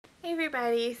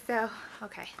everybody. So,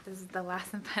 okay, this is the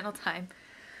last and final time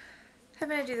I'm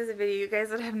going to do this video. You guys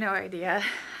would have no idea.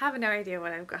 Have no idea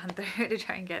what I've gone through to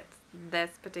try and get this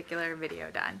particular video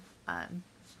done.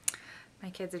 My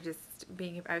kids are just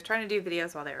I was trying to do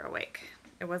videos while they were awake.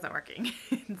 It wasn't working.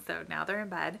 So now they're in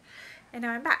bed and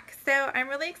now I'm back. So I'm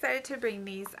really excited to bring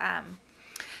these.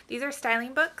 These are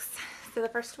styling books. So the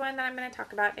first one that I'm going to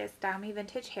talk about is Style Me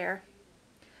Vintage Hair.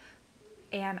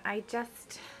 And I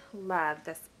just love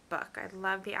this book. I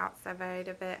love the outside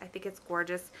of it. I think it's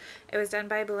gorgeous. It was done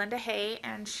by Belinda Hay,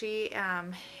 and she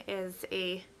is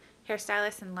a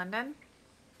hairstylist in London.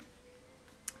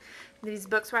 These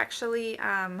books were actually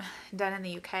done in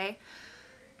the UK.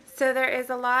 So there is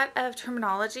a lot of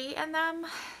terminology in them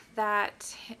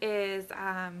that is,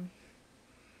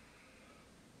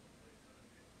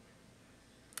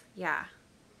 yeah.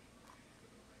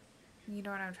 You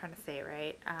know what I'm trying to say,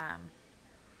 right?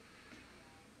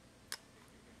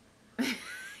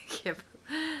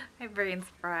 My brain's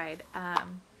fried.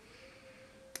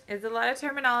 There's a lot of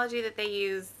terminology that they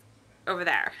use over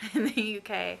there in the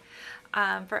UK.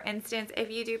 For instance,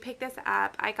 if you do pick this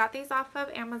up, I got these off of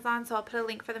Amazon, so I'll put a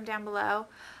link for them down below.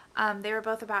 They were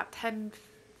both about $10.50,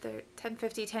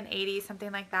 $10.80,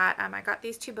 something like that. I got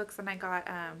these two books and I got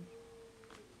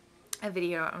a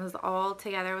video. It was all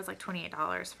together. It was like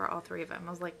 $28 for all three of them. It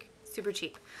was like super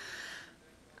cheap.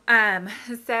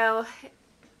 So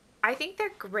I think they're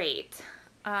great,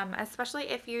 especially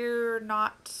if you're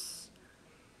not,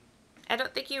 I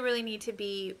don't think you really need to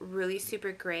be really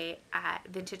super great at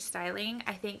vintage styling.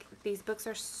 I think these books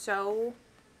are so,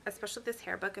 especially this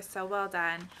hair book is so well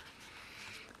done.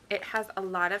 It has a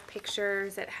lot of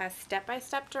pictures. It has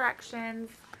step-by-step directions.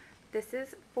 This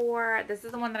is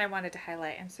the one that I wanted to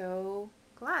highlight. I'm so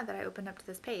glad that I opened up to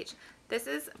this page. This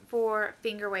is for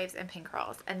finger waves and pin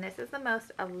curls, and this is the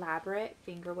most elaborate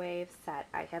finger wave set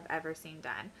I have ever seen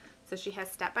done. So she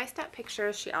has step-by-step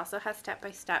pictures. She also has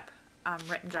step-by-step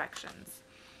written directions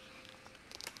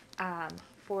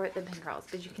for the pin curls.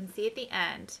 But you can see at the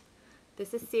end,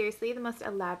 this is seriously the most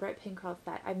elaborate pin curl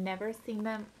set. I've never seen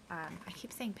them. I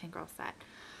keep saying pin curl set.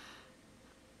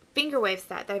 Finger wave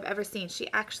set that I've ever seen.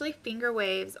 She actually finger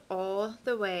waves all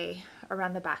the way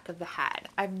around the back of the head.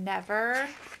 I've never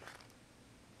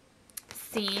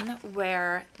seen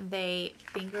where they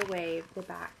finger wave the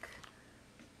back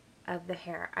of the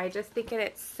hair. I just think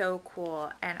it's so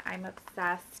cool, and I'm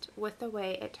obsessed with the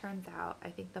way it turns out. I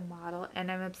think the model,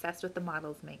 and I'm obsessed with the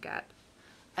model's makeup.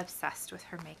 Obsessed with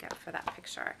her makeup for that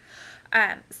picture.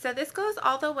 So this goes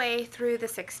all the way through the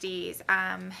 60s.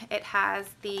 It has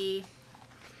the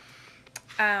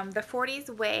 40s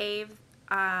wave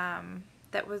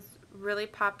that was really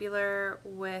popular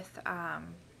with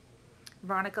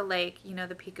Veronica Lake, you know,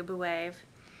 the peekaboo wave.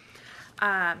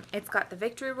 It's got the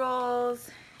victory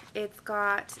rolls. It's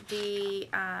got the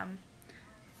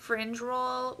fringe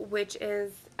roll, which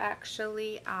is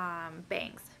actually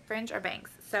bangs, fringe or bangs.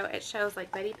 So it shows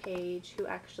like Betty Page, who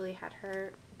actually had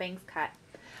her bangs cut,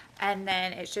 and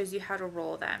then it shows you how to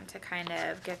roll them to kind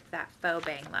of get that faux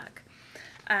bang look.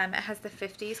 It has the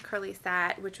 50s curly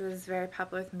set, which was very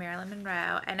popular with Marilyn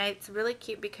Monroe, and it's really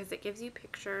cute because it gives you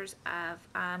pictures of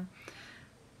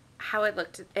how it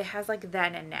looked. It has like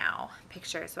then and now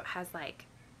pictures, so it has like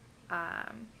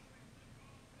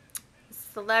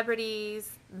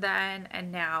celebrities then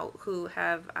and now who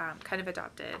have kind of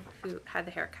adopted, who had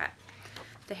the haircut,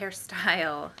 the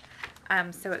hairstyle.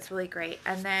 So it's really great.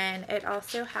 And then it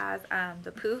also has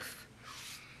the poof,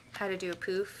 how to do a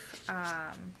poof,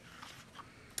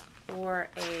 or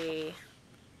a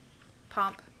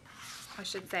pomp, I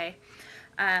should say.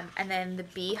 And then the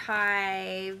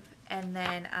beehive, and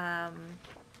then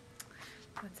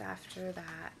what's after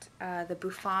that? The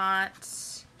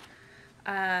bouffant,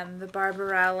 the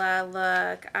Barbarella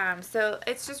look. So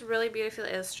it's just really beautifully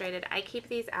illustrated. I keep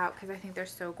these out because I think they're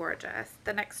so gorgeous.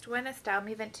 The next one is Style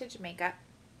Me Vintage Makeup.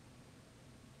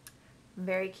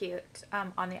 Very cute.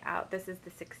 On the out, this is the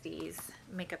 60s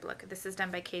makeup look. This is done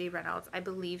by Katie Reynolds. I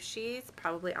believe she's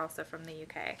probably also from the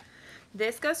UK.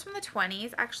 This goes from the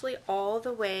 20s actually all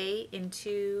the way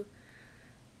into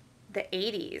the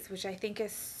 80s, which I think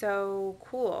is so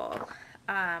cool.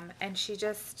 And she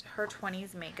just, her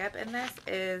 20s makeup in this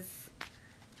is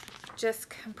just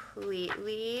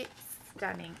completely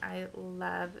stunning. I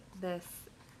love this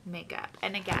makeup.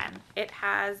 And again, it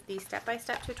has the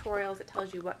step-by-step tutorials. It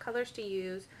tells you what colors to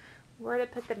use, where to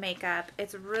put the makeup.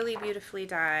 It's really beautifully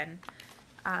done.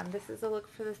 This is a look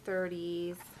for the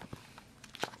 30s.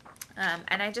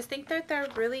 And I just think that they're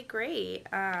really great.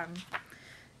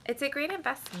 It's a great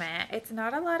investment. It's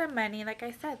not a lot of money. Like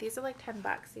I said, these are like $10.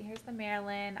 So here's the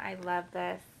Marilyn. I love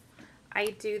this. I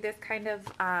do this kind of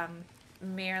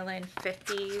Maryland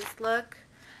 50s look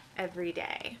every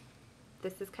day.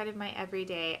 This is kind of my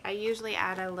everyday. I usually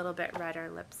add a little bit redder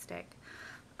lipstick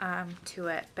to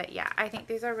it. But yeah, I think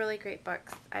these are really great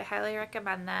books. I highly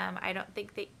recommend them. I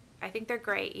think they're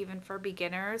great even for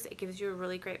beginners. It gives you a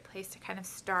really great place to kind of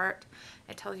start.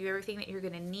 It tells you everything that you're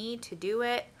going to need to do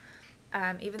it.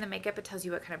 Even the makeup, it tells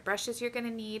you what kind of brushes you're going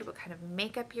to need, what kind of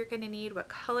makeup you're going to need, what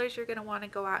colors you're going to want to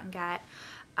go out and get.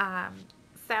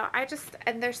 So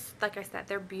and there's, like I said,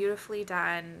 they're beautifully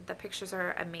done. The pictures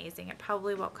are amazing. It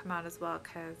probably won't come out as well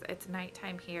because it's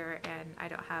nighttime here and I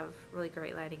don't have really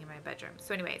great lighting in my bedroom.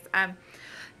 So anyways,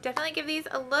 definitely give these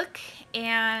a look,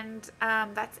 and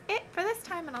that's it for this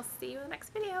time, and I'll see you in the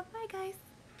next video. Bye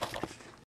guys.